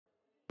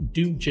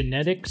Do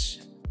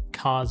genetics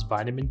cause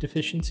vitamin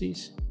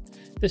deficiencies?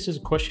 This is a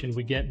question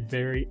we get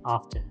very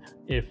often.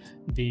 If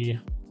the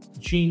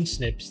gene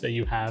SNPs that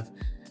you have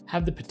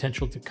the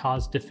potential to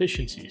cause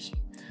deficiencies?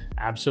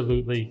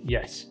 Absolutely,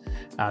 yes.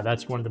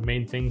 That's one of the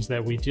main things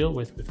that we deal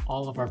with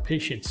all of our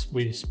patients.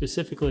 We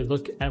specifically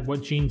look at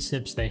what gene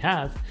SNPs they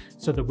have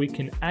so that we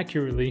can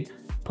accurately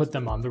put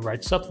them on the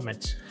right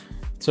supplements.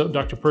 So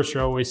Dr.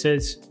 Purser always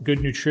says,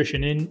 good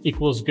nutrition in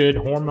equals good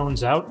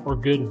hormones out or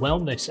good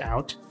wellness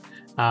out.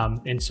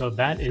 And so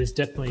that is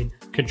definitely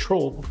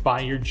controlled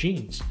by your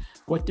genes.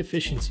 What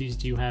deficiencies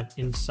do you have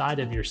inside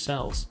of your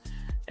cells?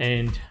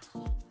 And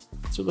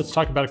so let's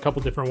talk about a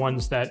couple different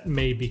ones that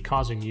may be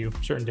causing you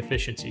certain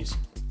deficiencies.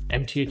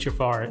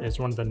 MTHFR is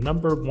one of the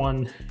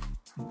 #1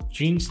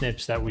 gene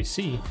SNPs that we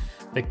see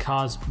that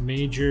cause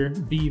major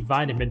B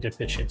vitamin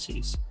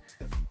deficiencies.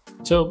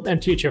 So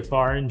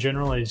MTHFR in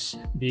general is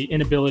the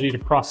inability to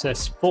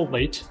process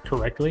folate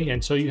correctly,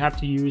 and so you have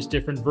to use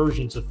different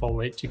versions of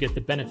folate to get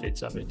the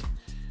benefits of it.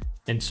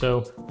 And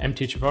so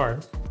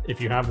MTHFR,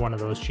 if you have one of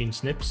those gene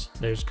SNPs,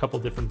 there's a couple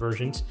different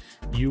versions,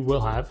 you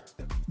will have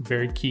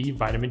very key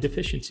vitamin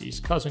deficiencies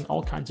causing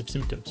all kinds of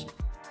symptoms.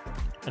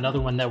 Another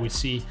one that we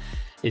see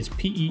is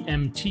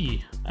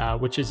PEMT,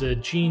 which is a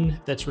gene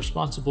that's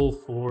responsible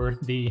for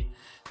the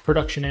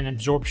production and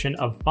absorption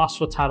of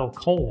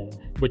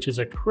phosphatidylcholine, which is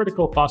a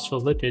critical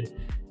phospholipid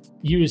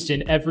used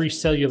in every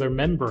cellular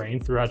membrane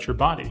throughout your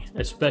body,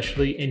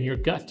 especially in your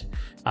gut,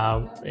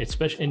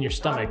 especially in your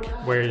stomach,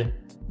 where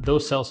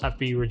those cells have to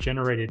be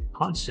regenerated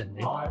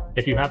constantly.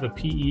 If you have a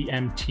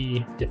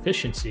PEMT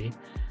deficiency,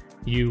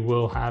 you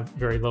will have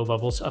very low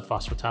levels of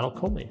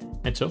phosphatidylcholine.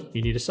 And so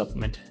you need a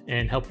supplement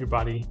and help your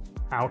body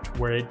out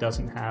where it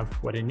doesn't have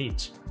what it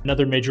needs.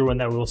 Another major one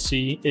that we'll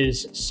see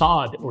is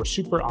SOD or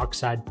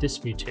superoxide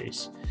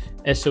dismutase,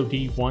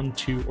 SOD 1,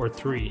 2, or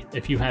 3.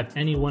 If you have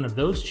any one of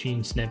those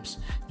gene SNPs,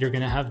 you're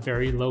going to have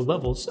very low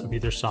levels of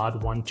either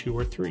SOD 1, 2,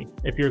 or 3.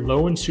 If you're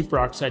low in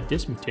superoxide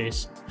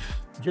dismutase,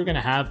 you're going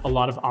to have a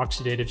lot of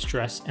oxidative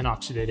stress and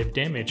oxidative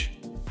damage.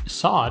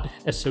 SOD,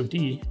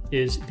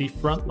 is the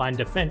frontline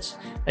defense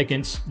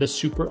against the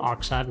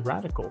superoxide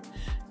radical.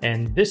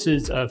 And this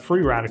is a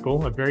free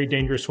radical, a very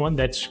dangerous one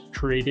that's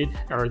created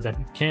or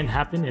that can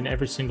happen in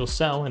every single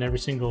cell and every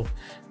single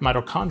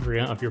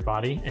mitochondria of your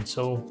body. And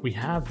so we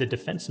have the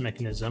defense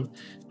mechanism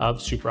of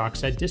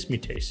superoxide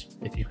dismutase.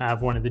 If you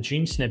have one of the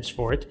gene SNPs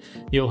for it,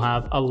 you'll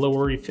have a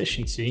lower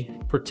efficiency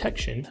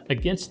protection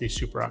against these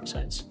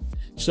superoxides.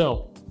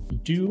 So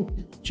do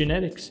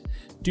genetics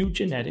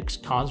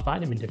cause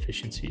vitamin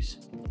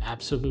deficiencies?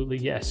 Absolutely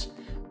yes,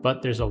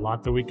 but there's a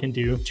lot that we can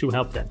do to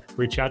help them.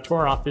 Reach out to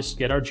our office,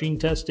 get our gene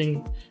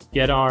testing,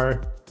 get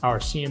our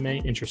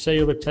CMA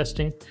intracellular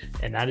testing,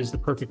 and that is the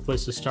perfect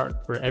place to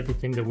start for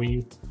everything that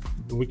we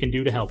can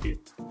do to help you.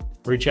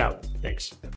 Reach out. Thanks.